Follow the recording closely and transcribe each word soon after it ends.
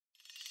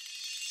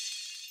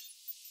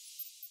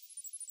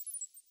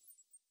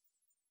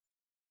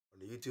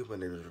YouTube. My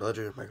name is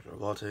Ledger, Michael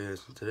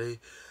Revoltes, and today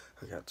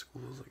I got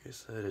school. Like I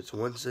said, it's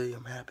Wednesday.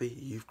 I'm happy.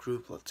 Youth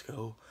group, let's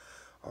go.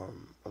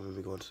 I'm gonna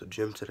be going to the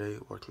gym today,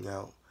 working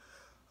out.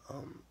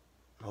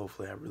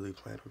 Hopefully, I really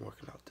plan on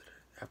working out today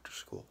after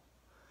school.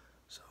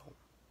 So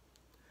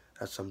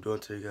that's what I'm doing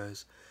today,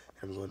 guys.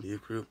 I'm going to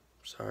youth group.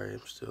 Sorry,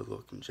 I'm still a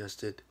little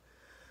congested.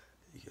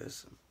 You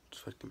guys,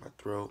 it's affecting my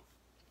throat.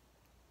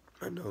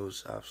 My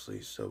nose, obviously,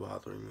 is still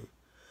bothering me.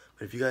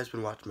 But if you guys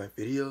been watching my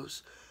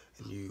videos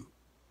and you're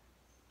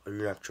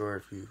not sure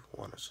if you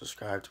want to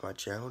subscribe to my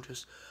channel,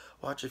 just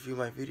watch a few of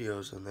my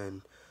videos and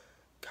then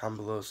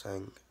comment below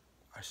saying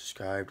I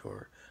subscribed,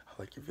 or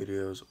I like your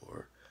videos,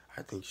 or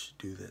I think you should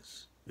do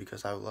this,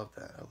 because I would love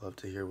that. I love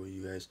to hear what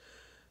you guys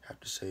have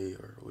to say,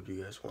 or what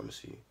you guys want to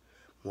see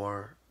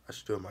more. I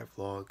should do in my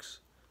vlogs.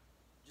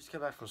 Just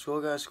got back from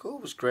school, guys. School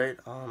was great.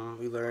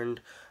 We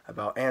learned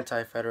about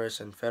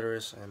anti-Federalists and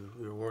Federalists, and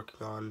we were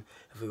working on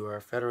if we were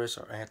a Federalist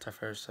or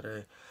anti-Federalist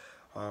today.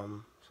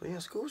 So yeah,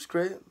 school was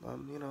great.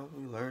 You know,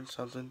 we learned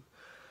something.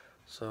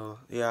 So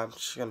yeah, I'm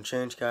just gonna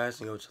change, guys,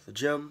 and go to the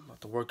gym.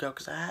 About to work out,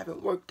 because I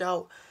haven't worked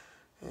out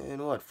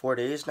in what, 4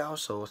 days now.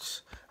 So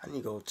I need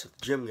to go to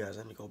the gym, guys.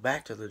 I need to go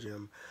back to the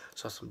gym.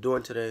 So that's what I'm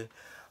doing today.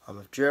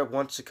 If Jared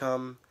wants to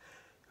come,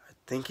 I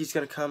think he's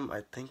gonna come.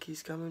 I think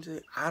he's coming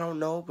today. I don't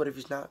know, but if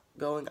he's not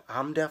going,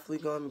 I'm definitely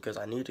going, because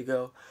I need to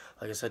go.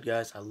 Like I said,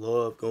 guys, I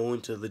love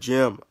going to the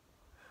gym.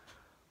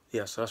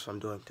 Yeah, so that's what I'm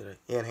doing today.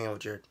 And hang out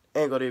with Jared.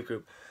 And go to youth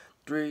group.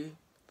 3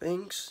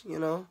 things, you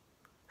know.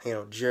 Hang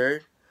out with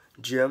Jared,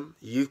 gym,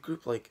 youth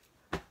group. Like,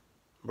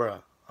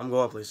 bruh, I'm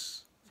going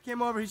places. He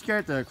came over, he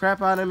scared the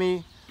crap out of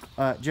me.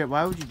 Jared,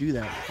 why would you do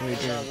that? I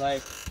was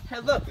like, hey,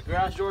 look, the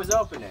garage door's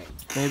opening.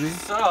 Maybe.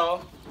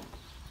 So,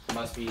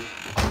 must be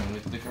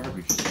with the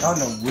garbage. I don't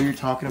know what you're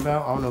talking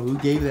about. I don't know who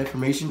gave the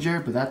information,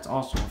 Jared, but that's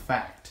also a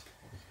fact.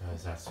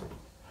 Because that's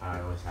how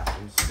it always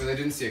happens. Because I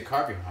didn't see a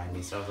car behind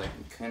me, so I was like,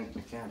 we can't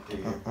do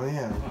it. Oh,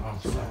 yeah.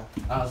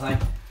 I was like,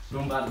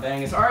 boom, bada,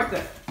 bang, it's alright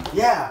then.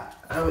 Yeah,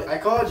 I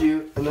called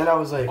you, and then I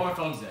was like, oh, my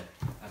phone's dead.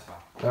 That's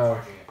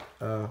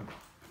fine.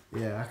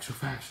 Yeah,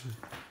 factually.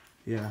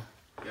 Yeah.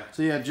 Yeah.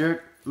 So yeah,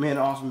 Jared made an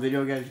awesome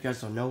video, guys. You guys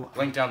don't know.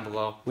 Link down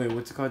below. Wait,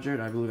 what's it called, Jared?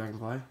 I Believe I Can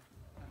Fly?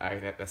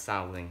 That's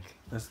not a link.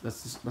 That's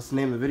the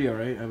name of the video,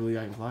 right? I Believe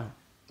I Can Fly.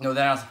 No,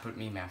 then I also put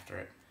meme after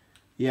it.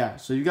 Yeah,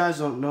 so you guys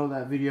don't know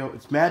that video.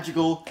 It's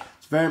magical.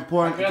 It's very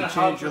important. I'm It gonna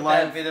can change your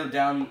life. that video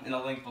down in the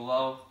link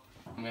below.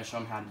 I'm gonna show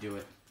him how to do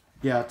it.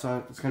 Yeah, it's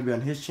gonna be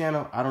on his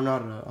channel. I don't know how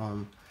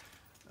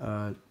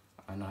to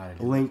I know how to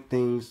do link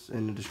things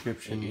in the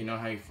description. You know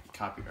how you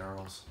copy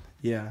URLs?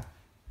 Yeah.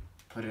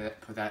 Put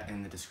that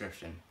in the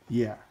description.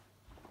 Yeah.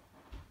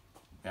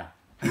 Yeah.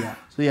 Yeah.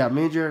 So yeah,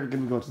 me and Jared are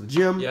gonna go to the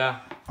gym. Yeah.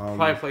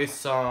 Probably play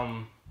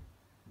some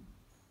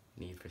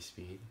Need for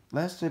Speed.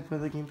 Last time I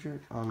played the game,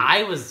 Jared,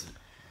 I was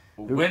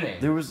winning.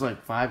 There was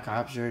like 5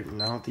 cops, Jared,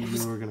 and I don't think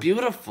you were gonna.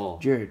 Beautiful.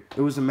 Jared,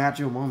 it was a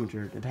magical moment,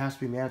 Jared. It has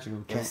to be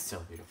magical. It's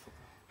still beautiful.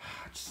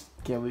 I just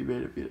can't believe you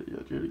made it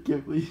beautiful, Jared. I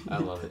can't believe. I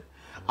love it.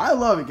 I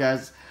love it,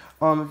 guys.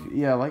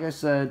 Yeah, like I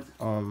said,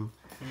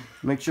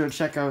 make sure to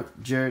check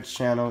out Jared's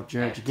channel,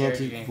 Jared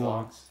Gigantic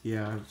Vlogs.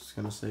 Yeah, I was just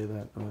gonna say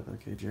that, but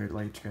okay, Jared,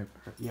 like, subscribe.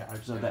 Yeah, I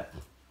just said that.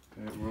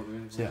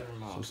 So, yeah,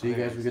 so see you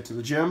guys when we get to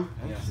the gym.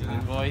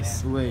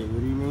 Voice. Wait, what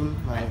do you mean?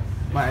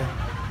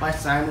 My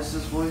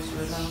sinuses voice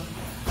right now?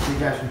 See you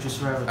guys, we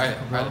just arrived at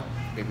Taco Bell.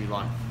 Baby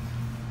lawn.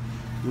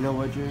 You know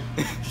what, Jared?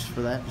 just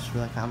for that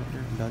comment,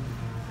 Jared, I'm done.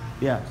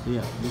 Yeah, so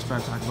yeah, just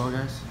trying to talk about,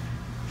 guys.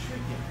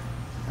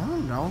 I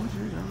don't know,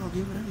 Jared. I don't know,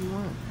 do whatever you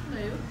want.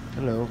 Hello.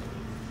 Hello.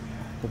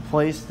 The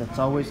place that's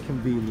always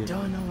convenient.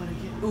 Don't know what to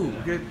get. Ooh,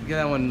 get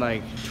that one,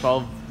 like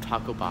 12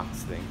 taco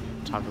box thing.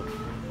 Taco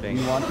thing.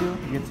 You want to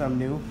get something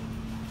new?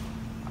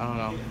 I don't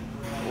know.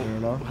 I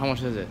don't know. How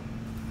much is it?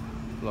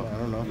 Look. I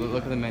don't know.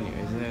 Look at the menu.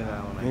 Isn't it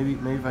that one?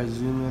 Maybe if I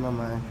zoom in on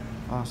my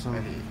awesome.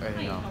 Wait,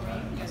 no.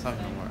 That's not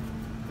gonna work.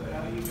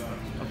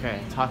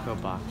 Okay, taco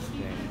box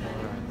thing.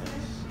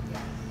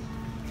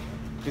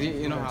 Cause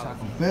you know how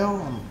Taco Bell.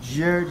 I'm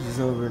Jared. He's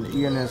over in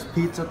the ENS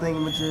Pizza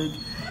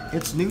thingamajig.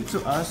 It's new to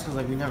us because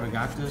like we never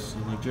got this. So,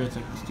 like Jared's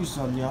like, let's do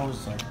something new. I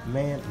was like,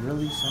 man,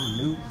 really something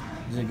new?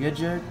 Is it good,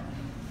 Jared?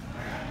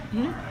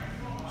 Hmm.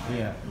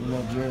 Yeah, you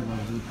know Jared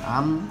loves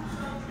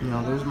it. You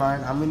know, there's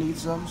mine. I'm gonna eat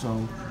some.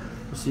 So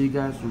we'll see you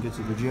guys when we get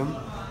to the gym.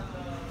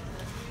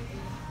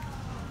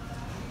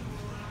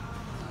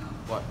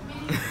 What?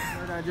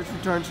 I just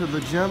returned to the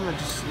gym.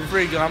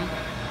 Free gum.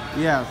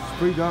 Yeah, it's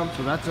free gum,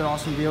 so that's an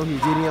awesome deal. He's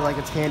eating it like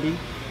it's candy.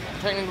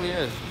 Technically it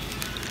is.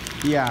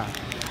 Yeah.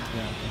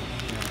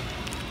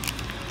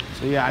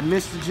 So yeah, I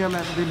missed the gym.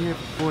 I've been here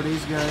for 4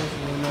 days, guys.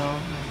 You know,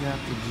 I got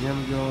the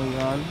gym going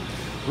on.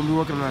 We'll be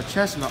working on our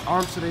chest and our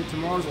arms today.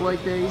 Tomorrow's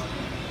leg day.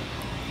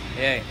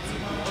 Yay.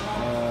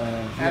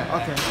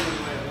 Yeah,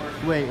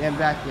 okay. Wait, and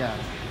back, yeah.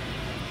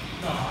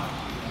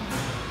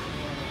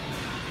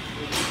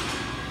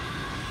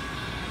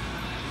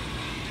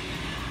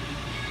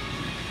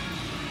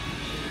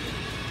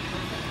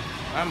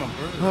 I'm a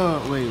bird.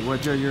 Oh, wait,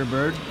 what, Joe, you're a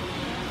bird?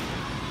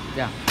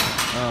 Yeah.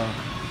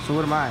 So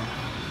what am I? A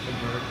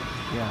bird.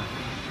 Yeah.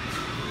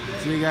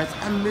 So you guys,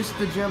 I missed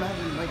the gym. Like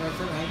I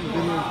said, I haven't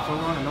been here so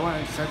long. I know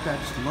I said that,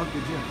 just love the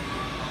gym.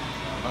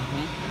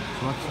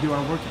 So let's do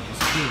our workout.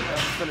 Let's do it.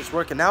 Just finished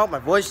working out. My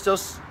voice still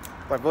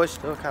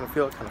kind of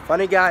feels kind of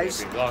funny,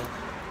 guys. Baby vlog.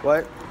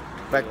 What?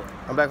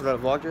 I'm back with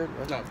another vlog, Jared.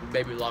 What? No,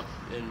 baby locked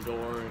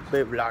indoors.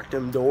 Baby, lock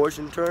them doors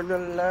and turn the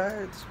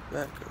lights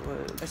back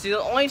away. See, the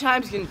only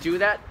times you can do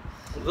that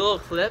little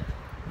clip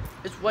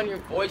is when your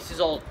voice is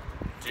all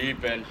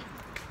deep and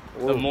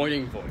the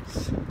morning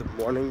voice. The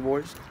morning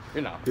voice.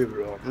 You know.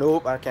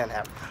 Nope, I can't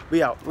have it.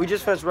 We out. We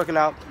just finished working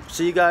out.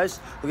 See you guys.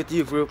 We'll get to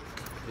you group.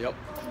 Yep.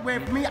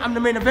 Wait for me. I'm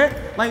the main event.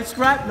 Like,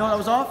 subscribe. No, that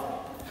was off.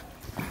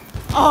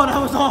 Oh, that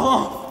was all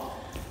off.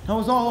 That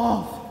was all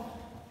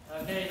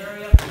off. Okay,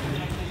 hurry up.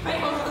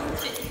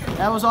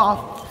 That was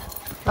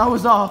off. That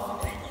was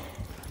off.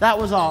 That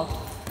was off.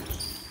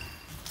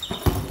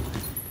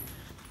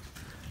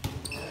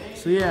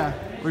 So yeah,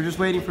 we're just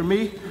waiting for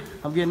me.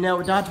 I'm getting nailed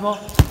with dodgeball.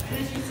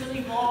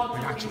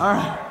 I got you. All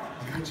right.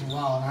 I got you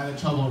well, and I had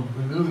trouble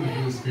removing the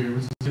blue sphere,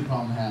 which is a good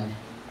problem to have.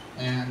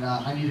 And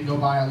I need to go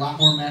buy a lot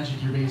more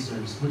magic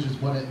erasers, which is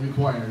what it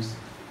requires.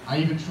 I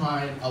even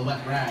tried a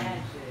wet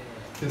rag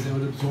because it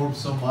would absorb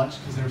so much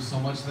because there was so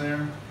much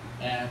there,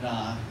 and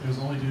it was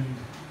only doing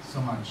so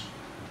much.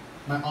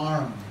 My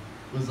arm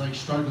was like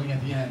struggling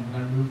at the end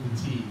when I removed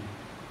the T.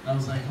 And I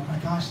was like, oh my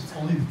gosh, it's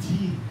only the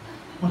T.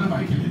 What am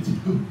I gonna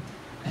do?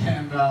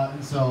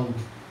 And so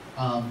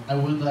I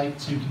would like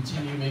to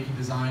continue making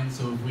designs,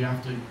 so if we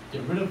have to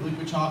get rid of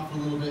liquid chalk for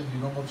a little bit and do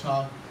normal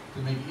chalk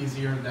to make it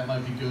easier, that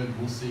might be good.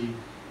 We'll see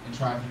and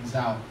try things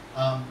out.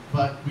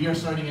 But we are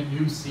starting a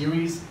new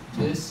series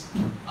this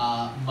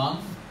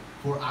month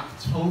for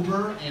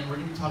October, and we're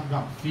going to be talking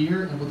about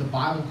fear and what the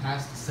Bible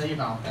has to say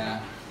about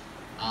that.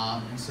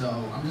 And so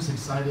I'm just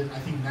excited. I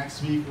think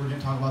next week we're going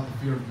to talk about the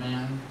fear of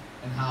man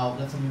and how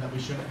that's something that we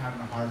shouldn't have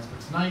in our hearts.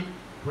 But tonight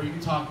we're going to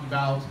be talking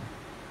about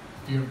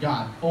the fear of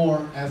God,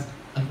 or as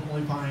I can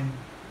only find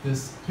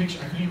this picture.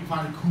 I couldn't even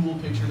find a cool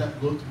picture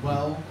that looked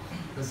well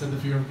that said the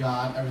fear of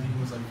God. Everything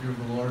was like fear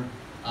of the Lord.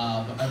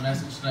 But our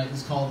message tonight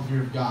is called the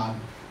fear of God,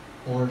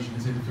 or you can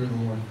say the fear of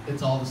the Lord.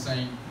 It's all the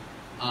same.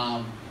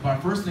 But our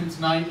first thing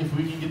tonight, if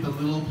we can get the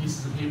little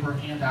pieces of paper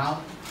hand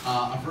out,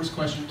 our first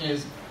question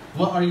is,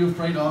 what are you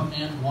afraid of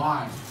and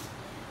why?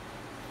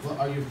 What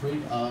are you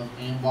afraid of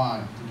and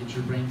why? To get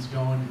your brains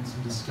going in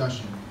some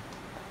discussion.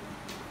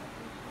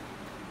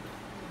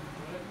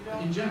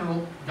 In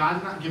general, God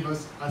did not give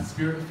us a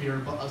spirit of fear,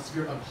 but a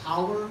spirit of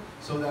power.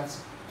 So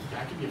that's,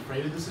 I could be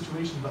afraid of the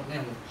situation, but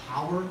man, with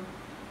power,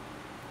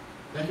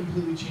 that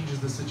completely changes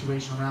the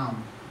situation around.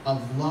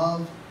 Of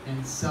love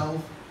and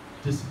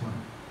self-discipline.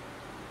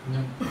 I'm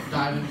going to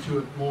dive into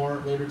it more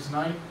later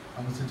tonight.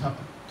 I'm going to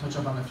touch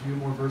up on a few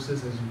more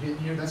verses as you get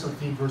here. That's our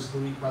theme verse of the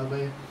week, by the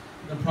way.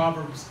 In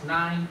Proverbs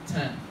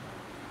 9:10.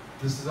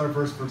 This is our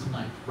verse for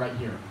tonight, right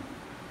here.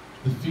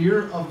 The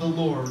fear of the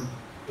Lord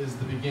is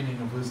the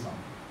beginning of wisdom.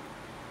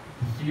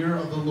 The fear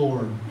of the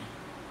Lord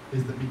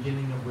is the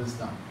beginning of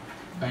wisdom.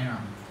 Bam.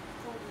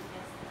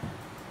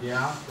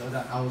 Yeah,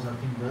 that was our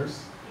theme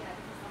verse.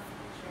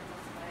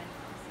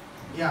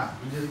 Yeah,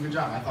 you did a good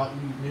job. I thought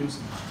you knew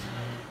something.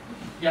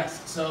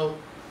 Yes, so,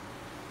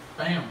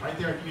 bam, right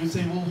there. You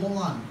say, well, hold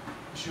on.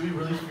 Should we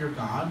really fear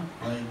God?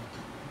 Like,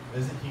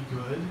 isn't he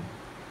good?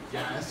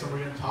 Yes, so we're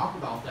going to talk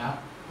about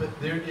that. But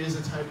there is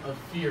a type of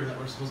fear that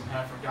we're supposed to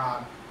have for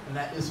God, and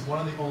that is one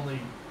of the only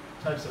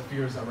types of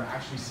fears that we're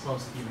actually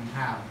supposed to even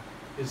have,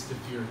 is to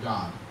fear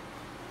God.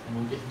 And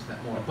we'll get into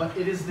that more. But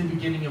it is the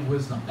beginning of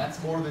wisdom.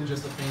 That's more than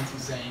just a fancy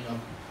saying of,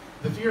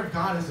 the fear of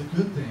God is a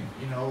good thing.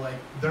 You know, like,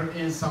 there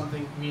is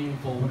something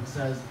meaningful when it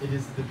says it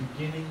is the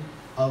beginning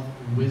of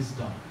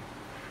wisdom.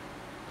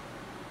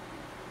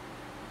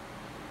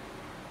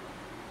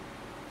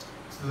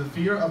 So the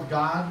fear of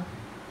God,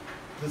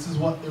 this is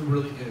what it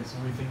really is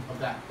when we think of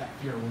that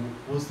fear.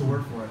 What's the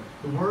word for it?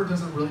 The word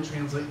doesn't really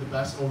translate the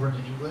best over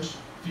into English.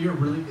 Fear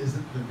really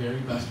isn't the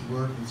very best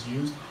word that's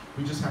used.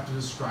 We just have to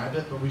describe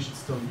it, but we should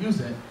still use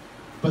it.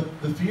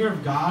 But the fear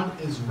of God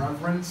is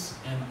reverence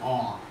and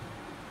awe.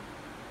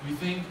 You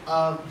think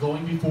of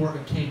going before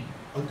a king,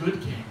 a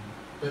good king,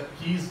 that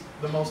he's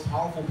the most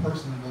powerful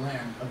person in the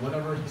land, and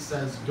whatever he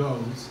says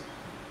goes.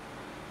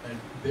 And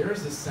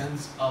there's a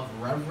sense of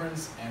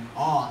reverence and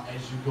awe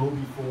as you go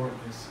before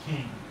this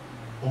king,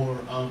 or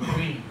a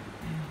queen,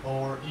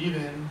 or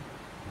even,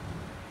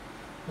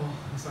 well,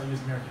 let's not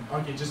use American.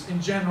 Okay, just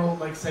in general,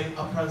 like say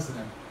a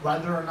president.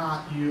 Whether or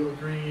not you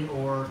agree,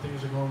 or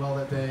things are going well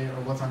that day,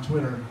 or what's on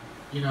Twitter,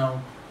 you know,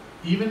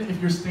 even if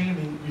you're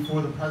standing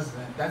before the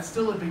president, that's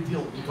still a big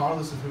deal,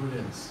 regardless of who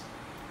it is.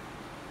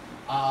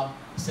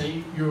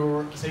 Say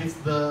it's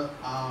the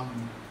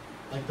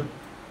like the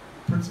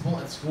principal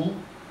at school,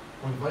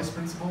 or the vice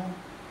principal.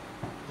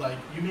 Like,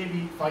 you may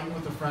be fighting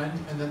with a friend,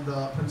 and then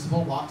the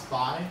principal walks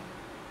by,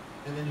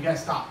 and then you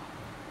guys stop.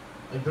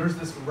 Like, there's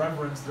this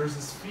reverence, there's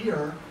this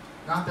fear.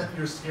 Not that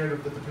you're scared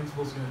of that the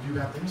principal's going to do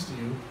bad things to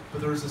you, but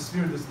there's this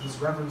fear, this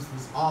reverence,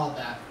 this awe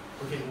that,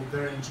 okay, well,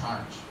 they're in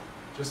charge.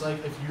 Just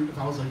like if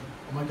I was like,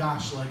 oh my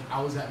gosh, like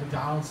I was at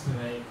McDonald's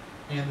today,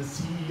 and the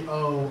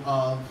CEO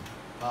of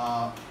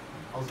I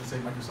was gonna say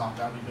Microsoft,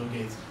 that would be Bill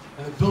Gates.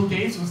 And then Bill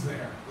Gates was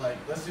there. Like,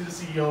 let's do the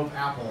CEO of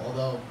Apple,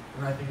 although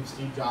when I think of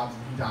Steve Jobs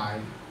and he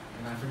died,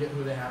 and I forget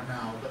who they have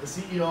now, but the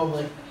CEO of,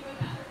 like,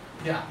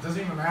 yeah, it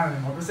doesn't even matter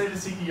anymore. But say the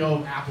CEO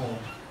of Apple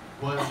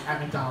was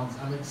at McDonald's,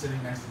 I'm like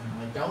sitting next to him.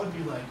 Like, that would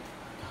be like,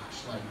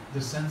 gosh, like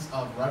the sense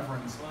of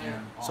reverence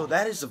and awe. So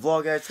that is the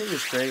vlog, guys. Today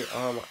was great.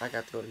 I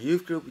got to go to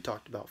youth group. We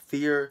talked about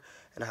fear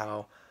and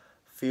how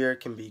fear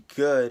can be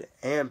good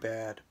and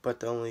bad,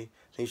 but the only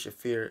thing you should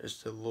fear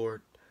is the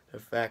Lord. The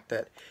fact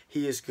that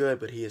He is good,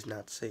 but He is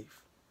not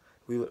safe.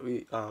 We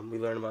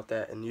learned about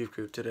that in youth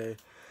group today,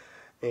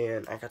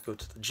 and I got to go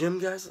to the gym,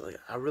 guys. Like,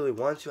 I really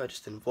wanted to. I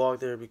just didn't vlog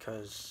there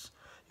because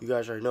you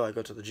guys already know I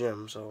go to the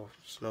gym, so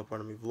there's no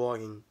point in me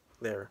vlogging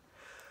there.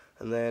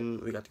 And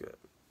then we got to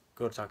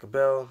go to Taco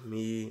Bell.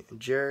 Me and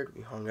Jared,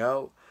 we hung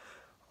out.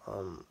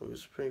 It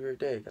was a pretty great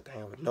day. Got to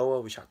hang out with Noah.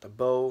 We shot the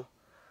bow.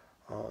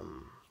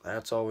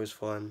 That's always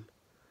fun.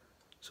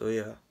 So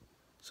yeah.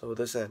 So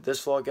this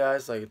vlog,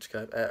 guys. Like,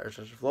 subscribe at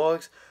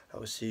Vlogs. I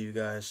will see you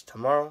guys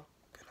tomorrow.